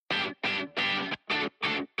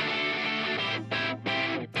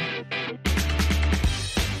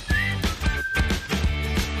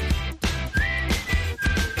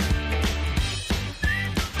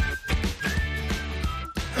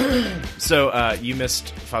So you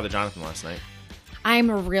missed Father Jonathan last night.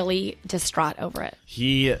 I'm really distraught over it.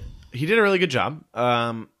 He did a really good job.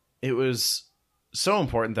 It was so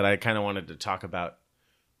important that I kind of wanted to talk about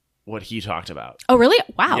what he talked about. Oh, really?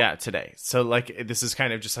 Wow. Yeah, today. So like this is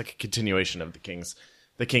kind of just like a continuation of the King's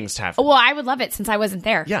Tavern. Well, I would love it since I wasn't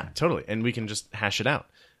there. Yeah, totally. And we can just hash it out.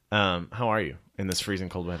 How are you in this freezing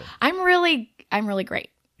cold weather? I'm really great.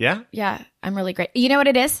 Yeah? Yeah, I'm really great. You know what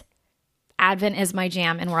it is? Advent is my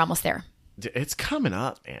jam, and we're almost there. It's coming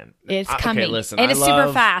up, man. It's coming. Okay, listen, and it's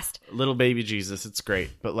super fast. Little baby Jesus, it's great.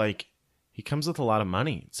 But like, he comes with a lot of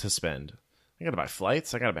money to spend. I got to buy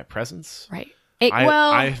flights. I got to buy presents. Right.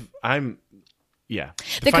 I'm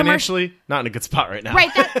financially not in a good spot right now. Right.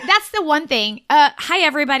 That's the one thing. Hi,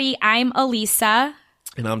 everybody. I'm Elisa.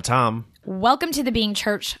 And I'm Tom. Welcome to the Being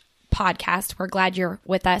Church podcast. We're glad you're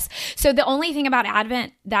with us. So the only thing about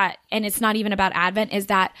Advent and it's not even about Advent, is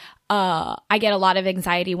that I get a lot of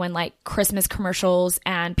anxiety when like Christmas commercials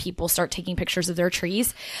and people start taking pictures of their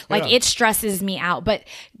trees. Like It stresses me out. But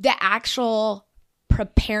the actual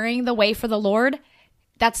preparing the way for the Lord,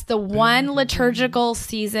 that's the one liturgical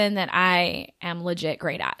season that I am legit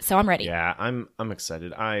great at. So I'm ready. Yeah, I'm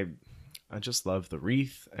excited. I just love the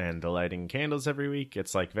wreath and the lighting candles every week.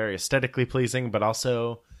 It's like very aesthetically pleasing, but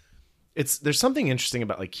also there's something interesting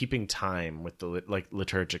about like keeping time with the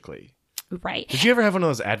liturgically. Right. Did you ever have one of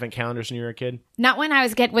those Advent calendars when you were a kid? Not when I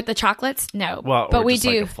was with the chocolates. No. Well, but we just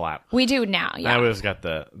do. Like a flap. We do now. Yeah. I always got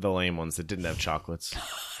the lame ones that didn't have chocolates.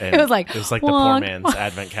 It was like the poor man's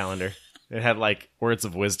Advent calendar. It had like words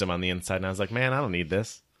of wisdom on the inside, and I was like, man, I don't need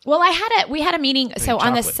this. Well, we had a meeting. So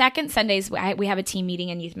on the second Sundays, we have a team meeting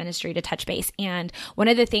in youth ministry to touch base. And one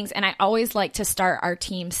of the things, and I always like to start our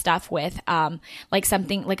team stuff with like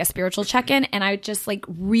something like a spiritual check-in. And I just like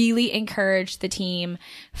really encourage the team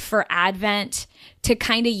for Advent to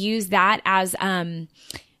kind of use that as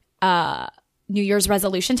New Year's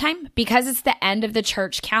resolution time, because it's the end of the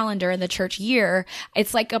church calendar and the church year.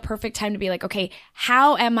 It's like a perfect time to be like, okay,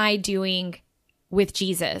 how am I doing with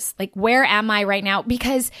Jesus? Like, where am I right now?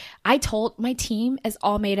 Because I told my team is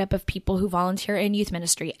all made up of people who volunteer in youth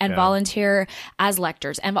ministry and volunteer as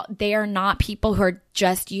lectors. And they are not people who are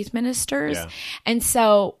just youth ministers. Yeah. And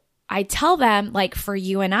so I tell them, like, for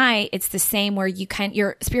you and I, it's the same where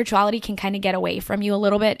your spirituality can kind of get away from you a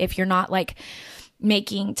little bit if you're not like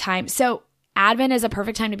making time. So Advent is a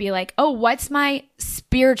perfect time to be like, oh, what's my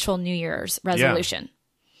spiritual New Year's resolution? Yeah.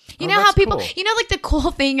 You know how people, cool. Like the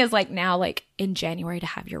cool thing is like now, like in January to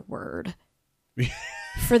have your word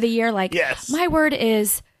for the year. Like, yes. My word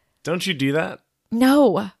is. Don't you do that?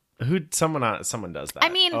 No. Someone does that. I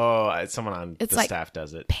mean, someone on the like staff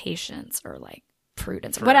does it. Patience or like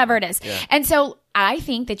prudence or whatever it is. Yeah. And so I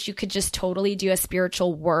think that you could just totally do a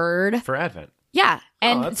spiritual word for Advent. Yeah.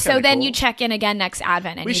 And so then cool. You check in again next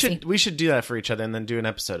Advent. And we should do that for each other and then do an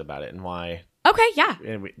episode about it and why. Okay, yeah.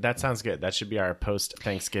 And that sounds good. That should be our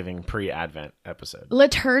post-Thanksgiving pre-Advent episode. The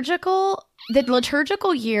liturgical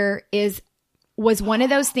year was one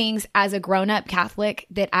of those things as a grown-up Catholic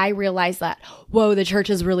that I realized that, whoa, the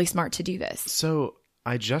church is really smart to do this. So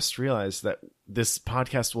I just realized that this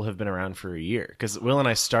podcast will have been around for a year because Will and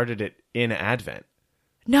I started it in Advent.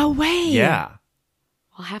 No way. Yeah.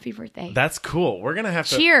 Well, happy birthday. That's cool. We're going to have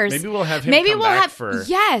to... Cheers. Maybe we'll have him come back for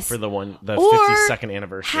the 52nd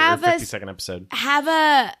anniversary or 52nd episode.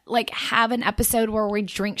 Have an episode where we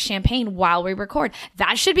drink champagne while we record.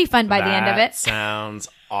 That should be fun by the end of it. Sounds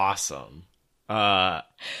awesome.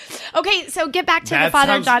 Okay, so get back to the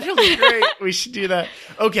Father and God. Really great. We should do that.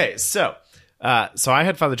 Okay, so I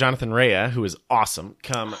had Father Jonathan Rea, who is awesome,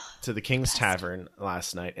 come to the King's Tavern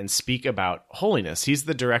last night and speak about holiness. He's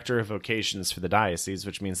the director of vocations for the diocese,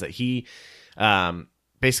 which means that he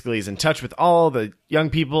basically is in touch with all the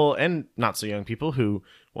young people and not so young people who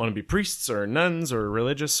want to be priests or nuns or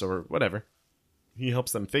religious or whatever. He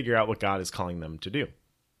helps them figure out what God is calling them to do.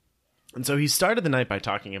 And so he started the night by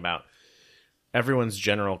talking about everyone's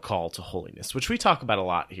general call to holiness, which we talk about a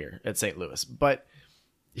lot here at St. Louis, but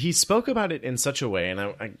he spoke about it in such a way, and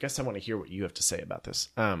I guess I want to hear what you have to say about this,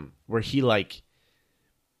 where he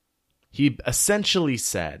essentially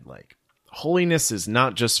said, like, holiness is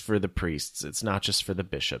not just for the priests, it's not just for the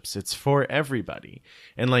bishops, it's for everybody.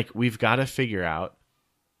 And, like, we've got to figure out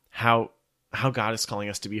how God is calling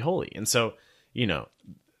us to be holy. And so,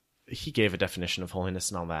 he gave a definition of holiness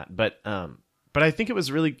and all that, but I think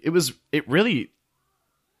it really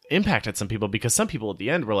impacted some people, because some people at the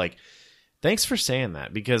end were like, thanks for saying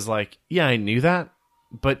that, because, like, yeah, I knew that,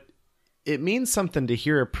 but it means something to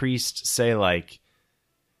hear a priest say, like,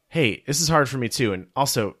 hey, this is hard for me too, and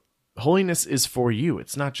also, holiness is for you.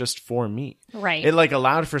 It's not just for me. Right. It, like,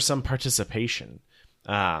 allowed for some participation.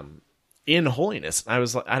 And in holiness. I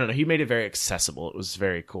was like, I don't know. He made it very accessible. It was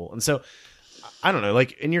very cool. And so, I don't know,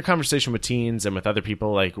 like in your conversation with teens and with other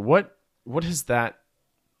people, like what is that?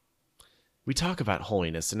 We talk about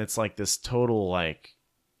holiness and it's like this total like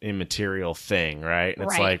immaterial thing, right? And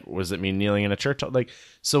it's like, what does it mean kneeling in a church? Like,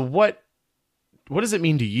 so what does it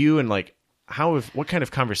mean to you? And like, what kind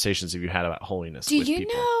of conversations have you had about holiness with people? Do you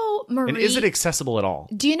know Marie? And is it accessible at all?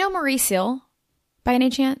 Do you know Marie Seal by any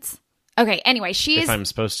chance? Okay, anyway, she's... If I'm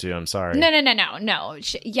supposed to, I'm sorry. No.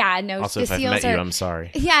 No. Also, if I've met you, I'm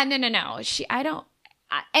sorry. Yeah, no.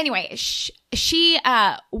 Anyway, she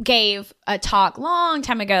gave a talk long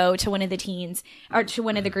time ago to one of the teens, or to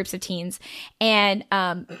one of the groups of teens, and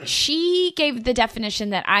she gave the definition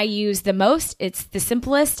that I use the most. It's the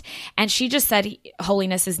simplest, and she just said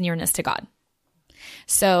holiness is nearness to God.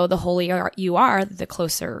 So the holier you are, the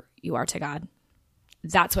closer you are to God.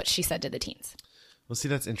 That's what she said to the teens. Well, see,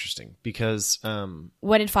 that's interesting because...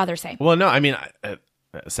 what did Father say? Well, no, I mean,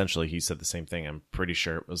 essentially he said the same thing. I'm pretty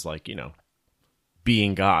sure it was like,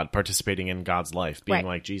 being God, participating in God's life, being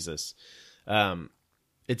like Jesus. So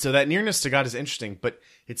that nearness to God is interesting, but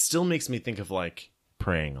it still makes me think of like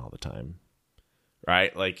praying all the time,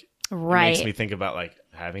 right? Like, it makes me think about like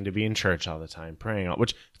having to be in church all the time, praying,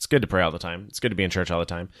 which it's good to pray all the time. It's good to be in church all the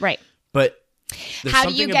time. Right. But how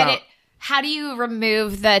do you get it? How do you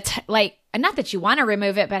remove the, not that you want to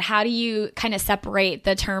remove it, but how do you kind of separate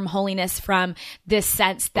the term holiness from this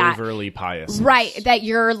sense that overly pious, right? That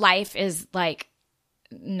your life is like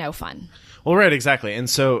no fun. Well, right, exactly. And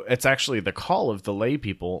so it's actually the call of the lay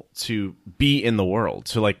people to be in the world,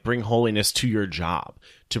 to like bring holiness to your job,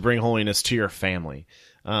 to bring holiness to your family,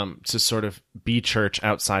 to sort of be church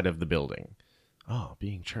outside of the building. Oh,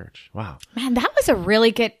 being church. Wow. Man, that was a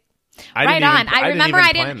really good... I remember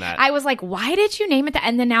I was like, why did you name it that?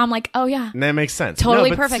 And then now I'm like, oh yeah. And that makes sense.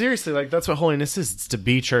 Totally but perfect. Seriously, like that's what holiness is. It's to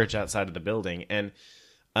be church outside of the building. And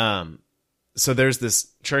so there's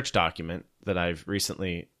this church document that I've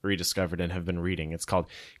recently rediscovered and have been reading. It's called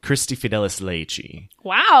Christi Fidelis Laici.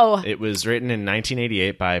 Wow. It was written in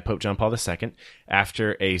 1988 by Pope John Paul II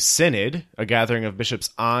after a synod, a gathering of bishops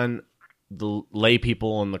on the lay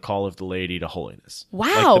people and the call of the laity to holiness.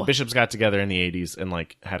 Wow. Like the bishops got together in the 80s and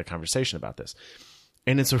like had a conversation about this.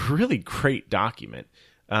 And it's a really great document.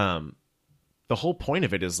 The whole point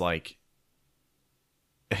of it is like,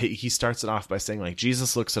 he starts it off by saying like,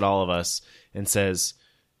 Jesus looks at all of us and says,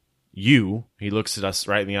 he looks at us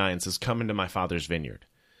right in the eye and says, come into my Father's vineyard.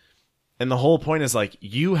 And the whole point is like,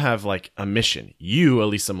 you have like a mission. You,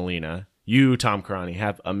 Elisa Molina, you, Tom Karani,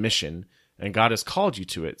 have a mission. And God has called you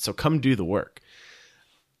to it. So come do the work.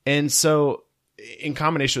 And so in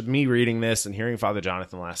combination with me reading this and hearing Father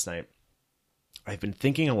Jonathan last night, I've been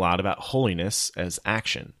thinking a lot about holiness as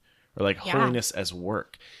action or like holiness as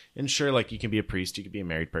work. And sure, like you can be a priest, you can be a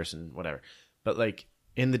married person, whatever. But like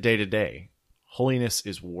in the day to day, holiness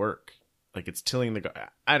is work. Like it's tilling the,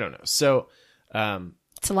 I don't know. So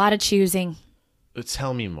it's a lot of choosing.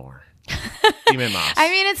 Tell me more. Dime más. I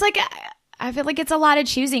mean, it's like, I feel like it's a lot of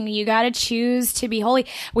choosing. You got to choose to be holy.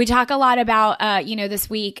 We talk a lot about, this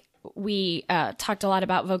week we talked a lot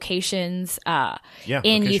about vocations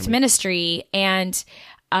in youth ministry. And,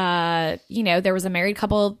 there was a married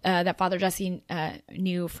couple that Father Jesse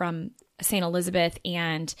knew from St. Elizabeth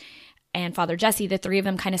and Father Jesse. The three of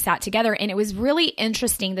them kind of sat together. And it was really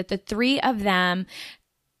interesting that the three of them,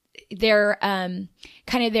 their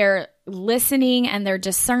listening and their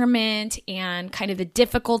discernment and kind of the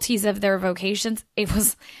difficulties of their vocations, it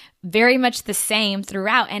was very much the same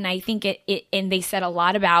throughout. And I think and they said a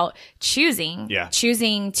lot about choosing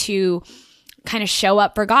to kind of show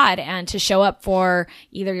up for God and to show up for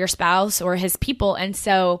either your spouse or his people. And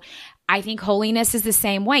so I think holiness is the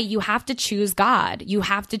same way. You have to choose God. You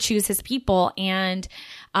have to choose his people. And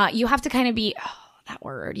you have to kind of be... that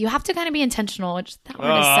word. You have to kind of be intentional, which that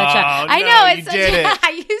word is such a, I know it's such a,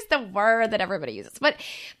 I use the word that everybody uses, but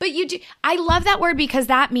you do, I love that word because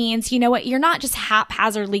that means, you know what, you're not just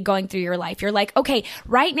haphazardly going through your life. You're like, okay,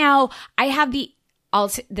 right now I have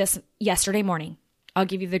this yesterday morning, I'll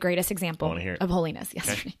give you the greatest example of holiness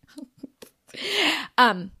yesterday.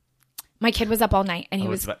 Okay. My kid was up all night and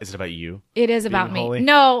is it about you? It is about me. Holy?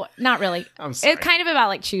 No, not really. I'm sorry. It's kind of about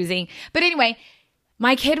like choosing, but anyway,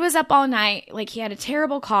 my kid was up all night. Like he had a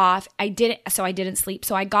terrible cough. I didn't sleep.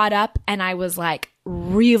 So I got up and I was like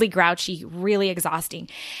really grouchy, really exhausting.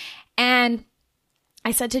 And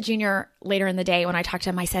I said to Junior later in the day when I talked to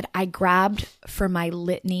him, I said, I grabbed for my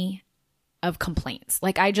litany of complaints.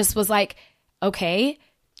 Like I just was like, okay,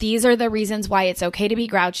 these are the reasons why it's okay to be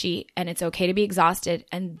grouchy and it's okay to be exhausted.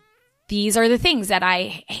 And these are the things that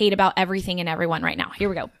I hate about everything and everyone right now. Here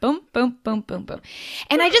we go. Boom, boom, boom, boom, boom.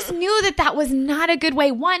 And I just knew that that was not a good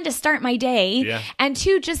way, one, to start my day, and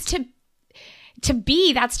two, just to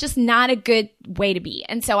be, that's just not a good way to be.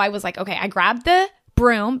 And so I was like, okay, I grabbed the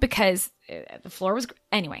broom because the floor was,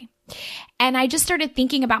 anyway. And I just started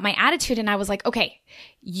thinking about my attitude, and I was like, okay,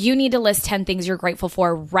 you need to list 10 things you're grateful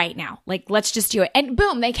for right now. Like, let's just do it. And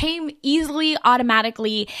boom, they came easily,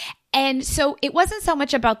 automatically. And so it wasn't so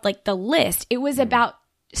much about like the list. It was about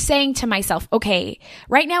saying to myself, okay,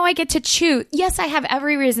 right now I get to choose. Yes, I have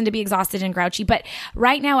every reason to be exhausted and grouchy, but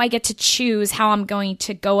right now I get to choose how I'm going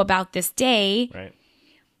to go about this day. Right.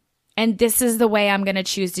 And this is the way I'm going to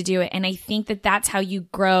choose to do it. And I think that that's how you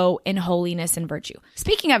grow in holiness and virtue.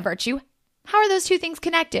 Speaking of virtue, how are those two things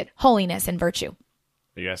connected? Holiness and virtue.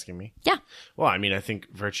 Are you asking me? Yeah. Well, I mean, I think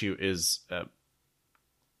virtue is,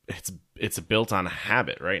 it's built on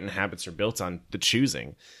habit, right? And habits are built on the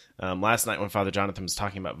choosing. Last night when Father Jonathan was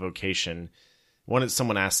talking about vocation,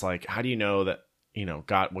 someone asked, like, how do you know that,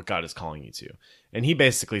 what God is calling you to? And he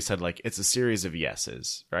basically said, like, it's a series of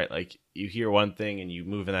yeses, right? Like, you hear one thing and you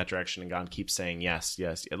move in that direction, and God keeps saying yes,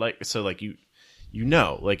 yes. Like, so like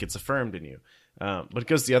like it's affirmed in you. But it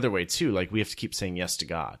goes the other way too. Like, we have to keep saying yes to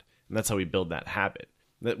God. And that's how we build that habit.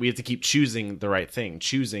 That we have to keep choosing the right thing,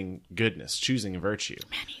 choosing goodness, choosing virtue.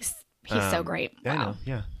 Man, he's so great. Yeah, wow. I know,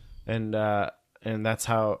 yeah. And that's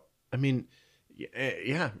how, I mean,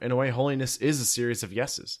 yeah, in a way, holiness is a series of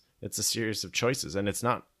yeses. It's a series of choices, and it's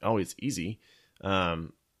not always easy.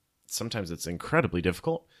 Sometimes it's incredibly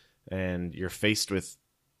difficult, and you're faced with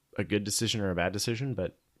a good decision or a bad decision,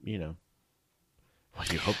 but,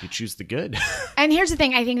 you hope you choose the good. And here's the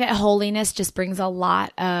thing. I think that holiness just brings a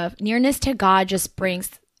lot of nearness to God, just brings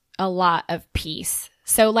a lot of peace.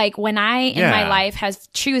 So like when I in my life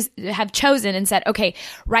have chosen and said, okay,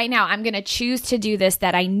 right now I'm going to choose to do this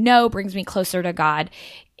that I know brings me closer to God.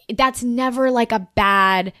 That's never like a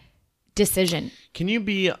bad decision. Can you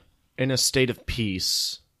be in a state of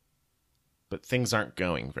peace, but things aren't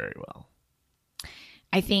going very well?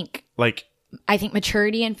 I think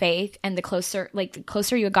maturity and faith, and the closer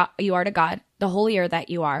you are to God, the holier that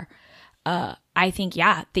you are. I think,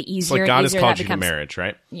 the easier. Like God has called you to marriage,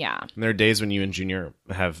 right? Yeah. And there are days when you and Junior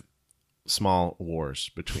have small wars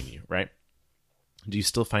between you, right? Do you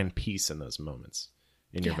still find peace in those moments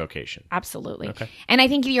in your vocation? Absolutely. Okay. And I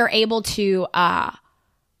think you're able to.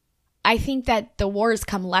 I think that the wars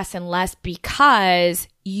come less and less because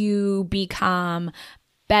you become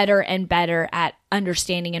better and better at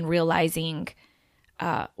understanding and realizing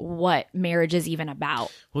what marriage is even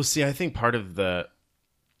about. Well, see, I think part of the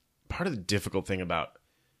difficult thing about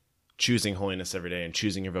choosing holiness every day and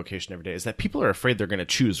choosing your vocation every day is that people are afraid they're going to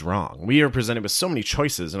choose wrong. We are presented with so many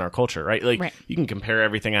choices in our culture, right? Like You can compare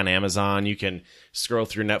everything on Amazon. You can scroll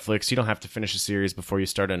through Netflix. You don't have to finish a series before you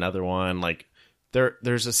start another one. Like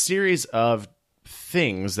there's a series of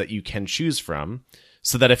things that you can choose from,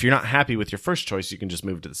 so that if you're not happy with your first choice, you can just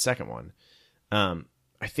move to the second one.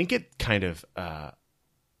 I think it kind of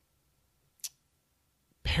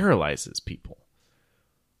paralyzes people.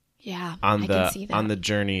 Yeah, I can see that. On the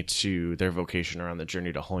journey to their vocation or on the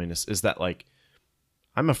journey to holiness, is that like,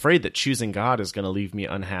 I'm afraid that choosing God is going to leave me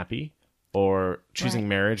unhappy, or choosing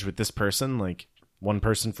marriage with this person, like one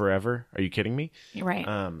person forever. Are you kidding me? Right.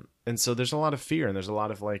 And so there's a lot of fear, and there's a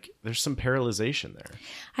lot of there's some paralyzation there.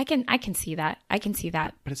 I can see that. I can see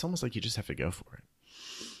that. But it's almost like you just have to go for it.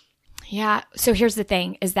 Yeah. So here's the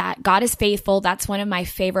thing, is that God is faithful. That's one of my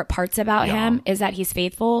favorite parts about him, is that he's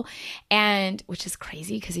faithful, and which is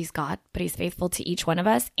crazy because he's God, but he's faithful to each one of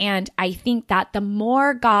us. And I think that the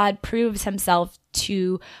more God proves himself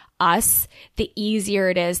to us, the easier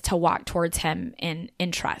it is to walk towards him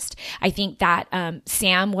in trust. I think that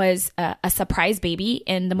Sam was a surprise baby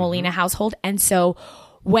in the Molina household. And so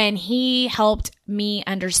when he helped me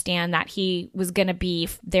understand that he was going to be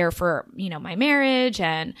there for, my marriage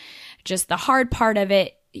and just the hard part of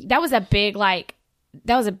it, that was a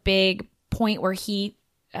big point where he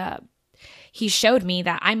showed me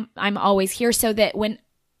that I'm always here, so that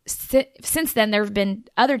since then there have been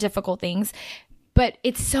other difficult things, but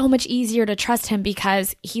it's so much easier to trust him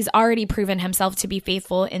because he's already proven himself to be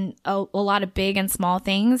faithful in a lot of big and small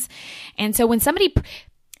things. And so when somebody,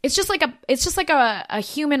 it's just like a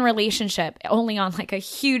human relationship, only on like a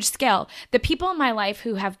huge scale. The people in my life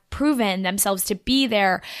who have proven themselves to be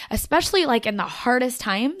there, especially like in the hardest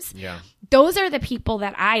times, those are the people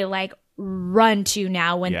that I like run to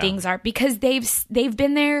now when things are, because they've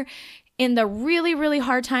been there in the really, really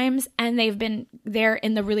hard times, and they've been there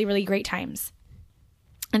in the really, really great times.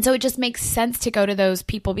 And so it just makes sense to go to those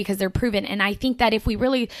people because they're proven. And I think that if we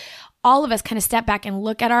really, all of us kind of step back and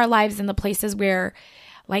look at our lives in the places where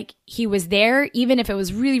like he was there, even if it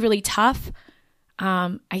was really, really tough,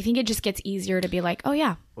 I think it just gets easier to be like, oh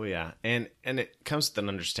yeah. Oh yeah. And it comes with an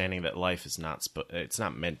understanding that life is it's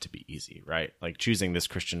not meant to be easy, right? Like choosing this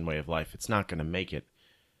Christian way of life, it's not going to make it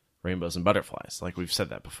rainbows and butterflies. Like we've said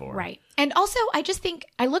that before. Right. And also I just think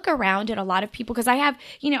I look around at a lot of people because I have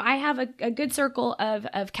a good circle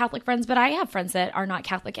of Catholic friends, but I have friends that are not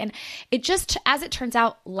Catholic. And it just, as it turns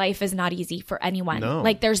out, life is not easy for anyone. No.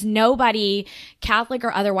 Like there's nobody, Catholic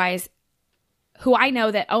or otherwise, who I know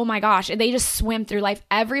that, oh my gosh, they just swim through life.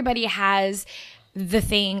 Everybody has the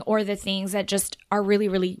thing or the things that just are really,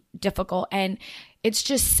 really difficult. And it's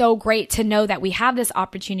just so great to know that we have this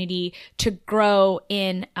opportunity to grow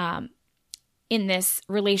in this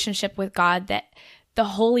relationship with God, that the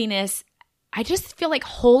holiness, I just feel like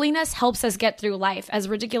holiness helps us get through life, as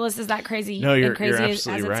ridiculous as that crazy you're as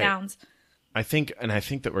absolutely it right. sounds. I think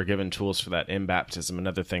that we're given tools for that in baptism.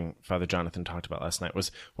 Another thing Father Jonathan talked about last night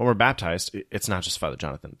was when we're baptized, it's not just Father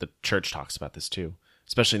Jonathan. The church talks about this too,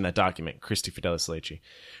 especially in that document, Christi Fidelis Laici.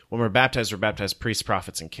 When we're baptized priest,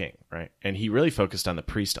 prophets, and king, right? And he really focused on the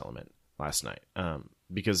priest element last night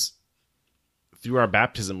because through our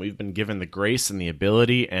baptism, we've been given the grace and the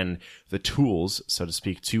ability and the tools, so to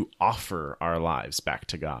speak, to offer our lives back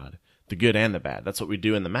to God, the good and the bad. That's what we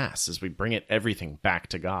do in the Mass, is we bring everything back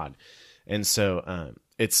to God. And so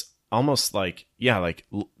it's almost like,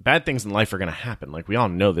 bad things in life are going to happen. Like we all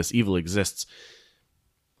know this, evil exists,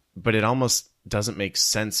 but it almost doesn't make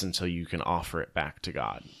sense until you can offer it back to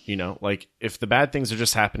God. You know, like if the bad things are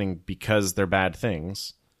just happening because they're bad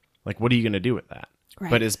things, like what are you going to do with that?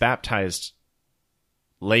 Right. But as baptized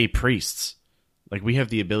lay priests, like we have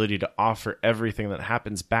the ability to offer everything that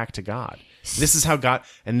happens back to God. This is how God,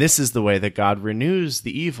 and this is the way that God renews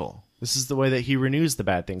the evil. This is the way that he renews the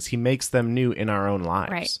bad things. He makes them new in our own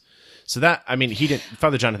lives. Right. So that, I mean,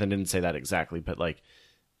 Father Jonathan didn't say that exactly, but like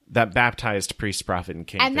that baptized priest, prophet, and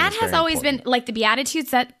king. And that has always been, like the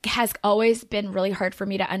Beatitudes, that has always been really hard for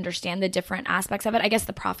me to understand the different aspects of it. I guess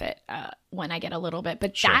the prophet one I get a little bit,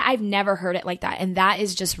 but Sure. that, I've never heard it like that. And that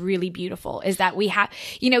is just really beautiful, is that we have,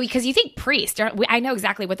 because you think priest, I know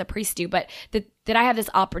exactly what the priests do, but that I have this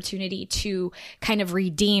opportunity to kind of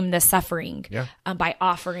redeem the suffering by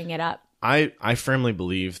offering it up. I firmly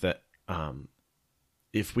believe that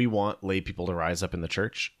if we want lay people to rise up in the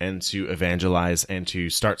church and to evangelize and to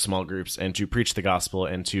start small groups and to preach the gospel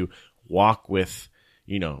and to walk with,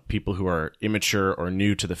 people who are immature or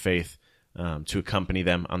new to the faith, to accompany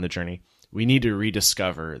them on the journey, we need to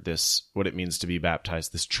rediscover what it means to be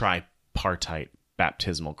baptized, this tripartite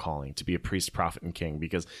baptismal calling, to be a priest, prophet, and king.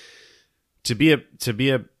 Because to be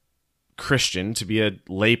a Christian, to be a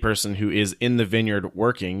lay person who is in the vineyard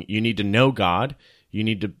working, you need to know God, you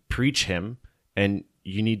need to preach him, and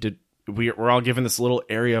you need to, we're all given this little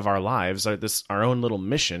area of our lives, our own little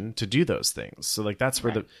mission to do those things. So like that's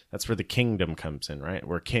where the kingdom comes in, right?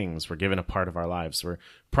 We're kings, we're given a part of our lives. We're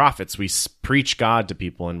prophets, we preach God to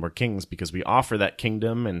people, and we're kings because we offer that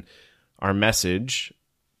kingdom and our message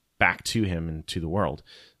back to him and to the world.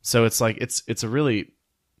 So it's like it's really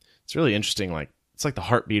interesting. Like it's like the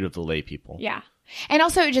heartbeat of the lay people. Yeah. And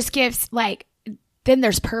also it just gives then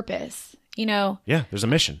there's purpose. Yeah, there's a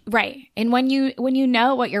mission. Right. And when you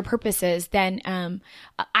know what your purpose is, then I'm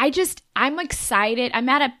excited. I'm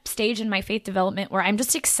at a stage in my faith development where I'm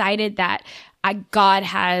just excited that God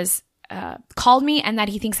has called me and that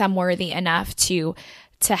he thinks I'm worthy enough to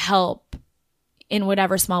help in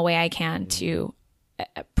whatever small way I can to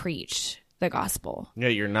preach the gospel. Yeah,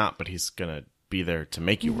 you're not, but he's going to be there to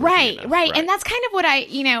make you worthy right, enough. right. And that's kind of what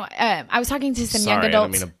I was talking to some young adults. I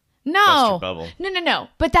don't mean to bust your bubble. No.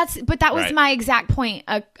 But that was Right. my exact point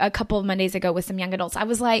a couple of Mondays ago with some young adults. I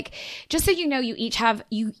was like, just so you know, you each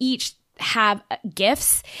have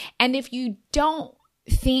gifts, and if you don't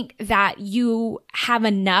think that you have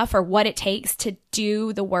enough or what it takes to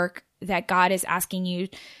do the work that God is asking you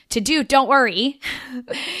to do, don't worry.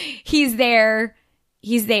 He's there.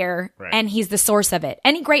 Right. And he's the source of it.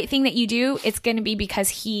 Any great thing that you do, it's going to be because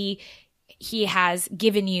he has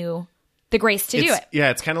given you the grace to do it. Yeah,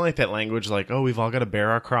 it's kind of like that language, like, oh, we've all got to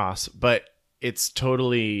bear our cross, but it's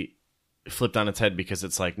totally flipped on its head because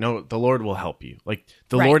it's like, no, the Lord will help you. Like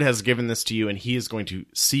the Right. Lord has given this to you, and he is going to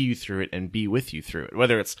see you through it and be with you through it,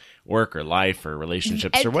 whether it's work or life or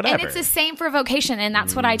relationships or whatever. And it's the same for vocation. And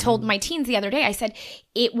that's what I told my teens the other day. I said,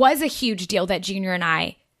 it was a huge deal that Junior and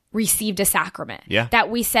I received a sacrament. Yeah. That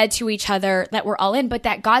we said to each other that we're all in, but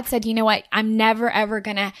that God said, you know what? I'm never, ever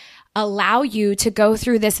going to allow you to go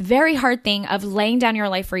through this very hard thing of laying down your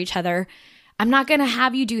life for each other I'm not going to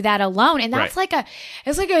have you do that alone. And that's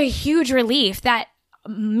it's like a huge relief that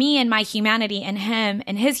me and my humanity and him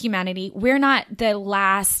and his humanity, we're not the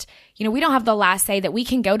last, we don't have the last say, that we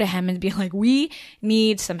can go to him and be like, we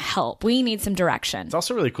need some help. We need some direction. It's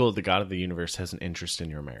also really cool that the God of the universe has an interest in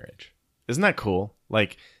your marriage. Isn't that cool?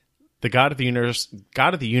 Like, the God of the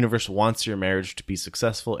universe wants your marriage to be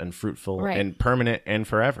successful and fruitful and permanent and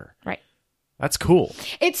forever. Right. That's cool.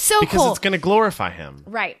 It's so cool. Because it's going to glorify him.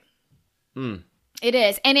 Right. It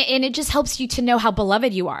is. And it just helps you to know how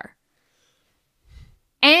beloved you are.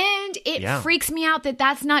 And it freaks me out that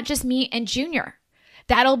that's not just me and Junior.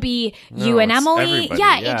 That'll be you and Emily.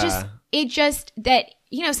 Yeah. It just that,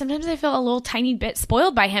 sometimes I feel a little tiny bit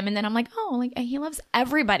spoiled by him. And then I'm like, oh, like he loves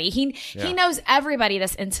everybody. He knows everybody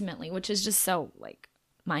this intimately, which is just so like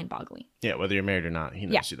mind boggling. Yeah. Whether you're married or not, he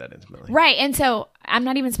knows you that intimately. Right. And so I'm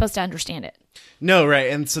not even supposed to understand it. No.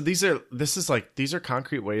 Right. And so these are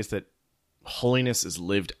concrete ways that holiness is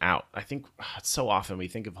lived out. I think so often we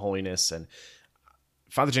think of holiness, and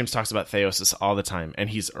Father James talks about theosis all the time, and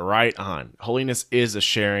he's right on. Holiness is a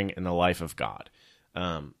sharing in the life of God.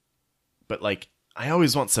 But like, I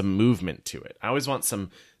always want some movement to it. I always want some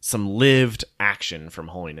lived action from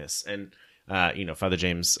holiness. And, Father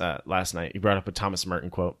James, last night, he brought up a Thomas Merton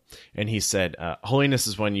quote, and he said, holiness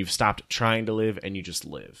is when you've stopped trying to live and you just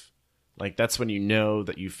live. Like, that's when you know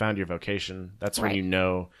that you found your vocation. That's when you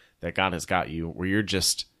know that God has got you, where you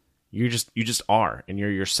just are, and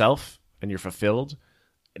you're yourself and you're fulfilled.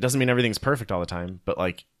 It doesn't mean everything's perfect all the time, but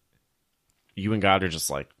like, you and God are just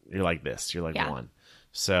like, you're like this, you're like one.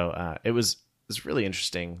 So it was really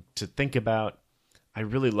interesting to think about. I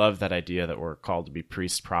really love that idea that we're called to be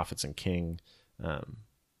priests, prophets, and king.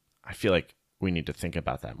 I feel like we need to think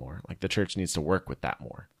about that more. Like, the church needs to work with that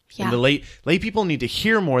more. Yeah. And the lay people need to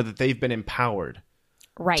hear more that they've been empowered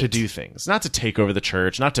to do things, not to take over the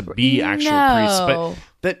church, not to be actual priests, but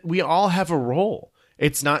that we all have a role.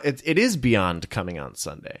 It is beyond coming on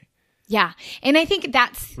Sunday. Yeah. And I think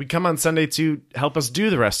we come on Sunday to help us do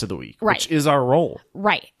the rest of the week, which is our role.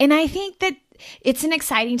 Right. And I think that it's an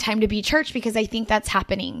exciting time to be church, because I think that's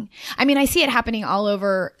happening. I mean, I see it happening all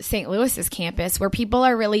over St. Louis's campus, where people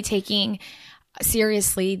are really taking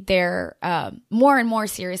seriously their, more and more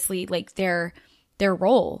seriously, like their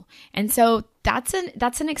role. And so that's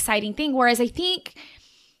an exciting thing. Whereas I think,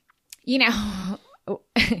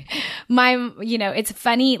 it's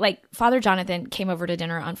funny, like Father Jonathan came over to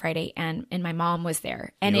dinner on Friday, and my mom was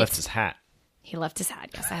there, and he left his hat.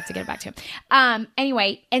 Yes, I have to get it back to him.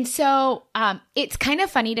 Anyway, and so it's kind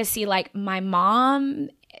of funny to see like my mom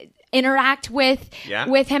interact with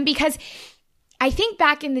him, because I think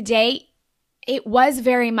back in the day, it was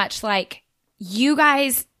very much like, you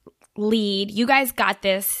guys lead, you guys got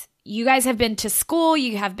this, you guys have been to school,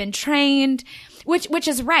 you have been trained, which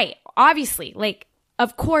is right. Obviously, like,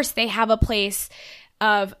 of course they have a place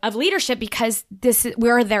of leadership, because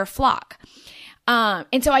we're their flock.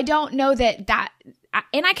 And so I don't know that,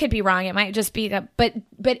 and I could be wrong. It might just be that, but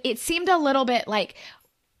it seemed a little bit like,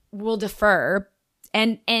 we'll defer.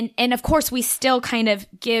 And of course we still kind of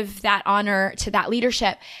give that honor to that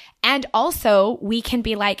leadership. And also we can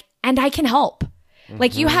be like, and I can help.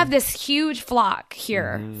 Like, you have this huge flock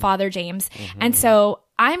here, Father James. And so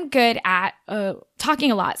I'm good at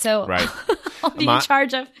talking a lot. So I'll be in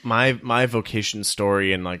charge of my vocation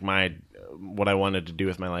story, and like what I wanted to do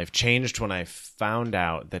with my life changed when I found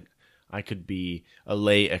out that I could be a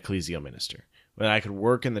lay ecclesial minister, that I could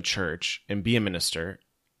work in the church and be a minister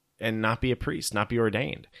and not be a priest, not be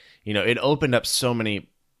ordained. It opened up so many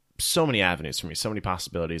avenues for me, so many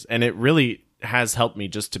possibilities. And it really has helped me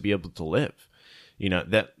just to be able to live.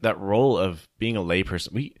 That role of being a lay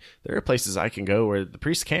person. There are places I can go where the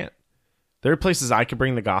priest can't. There are places I could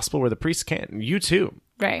bring the gospel where the priest can't. And you too.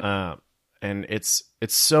 Right. And it's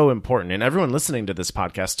so important. And everyone listening to this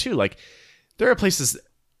podcast too, like, there are places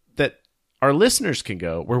that our listeners can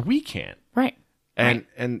go where we can't. Right.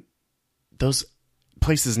 And those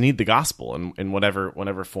places need the gospel in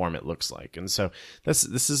whatever form it looks like. And so that's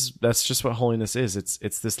just what holiness is.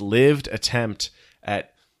 It's this lived attempt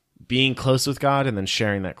at being close with God and then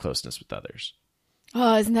sharing that closeness with others.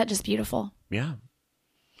 Oh, isn't that just beautiful? Yeah.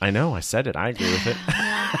 I know. I said it. I agree with it.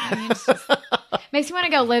 Makes me want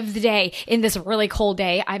to go live the day in this really cold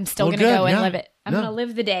day. I'm still going to go and live it. I'm going to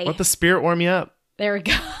live the day. Let the spirit warm you up. There we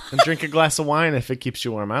go. And drink a glass of wine if it keeps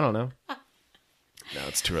you warm. I don't know. No,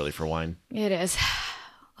 it's too early for wine. It is.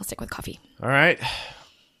 I'll stick with coffee. All right.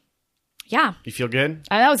 Yeah. You feel good?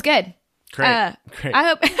 That was good. Great. Great. I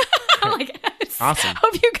hope. Oh my God. Awesome.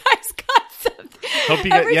 Hope you guys got something. Hope you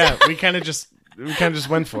got. Yeah, we kind of just we kind of just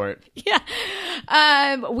went for it.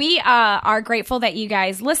 Yeah. We are grateful that you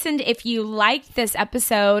guys listened. If you liked this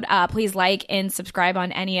episode, please like and subscribe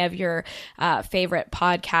on any of your favorite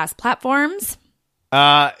podcast platforms.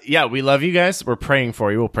 Yeah, we love you guys. We're praying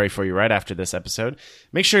for you. We'll pray for you right after this episode.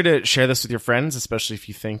 Make sure to share this with your friends, especially if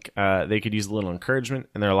you think they could use a little encouragement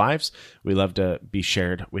in their lives. We love to be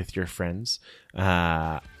shared with your friends.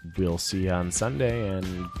 We'll see you on Sunday,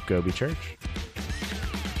 and go be church.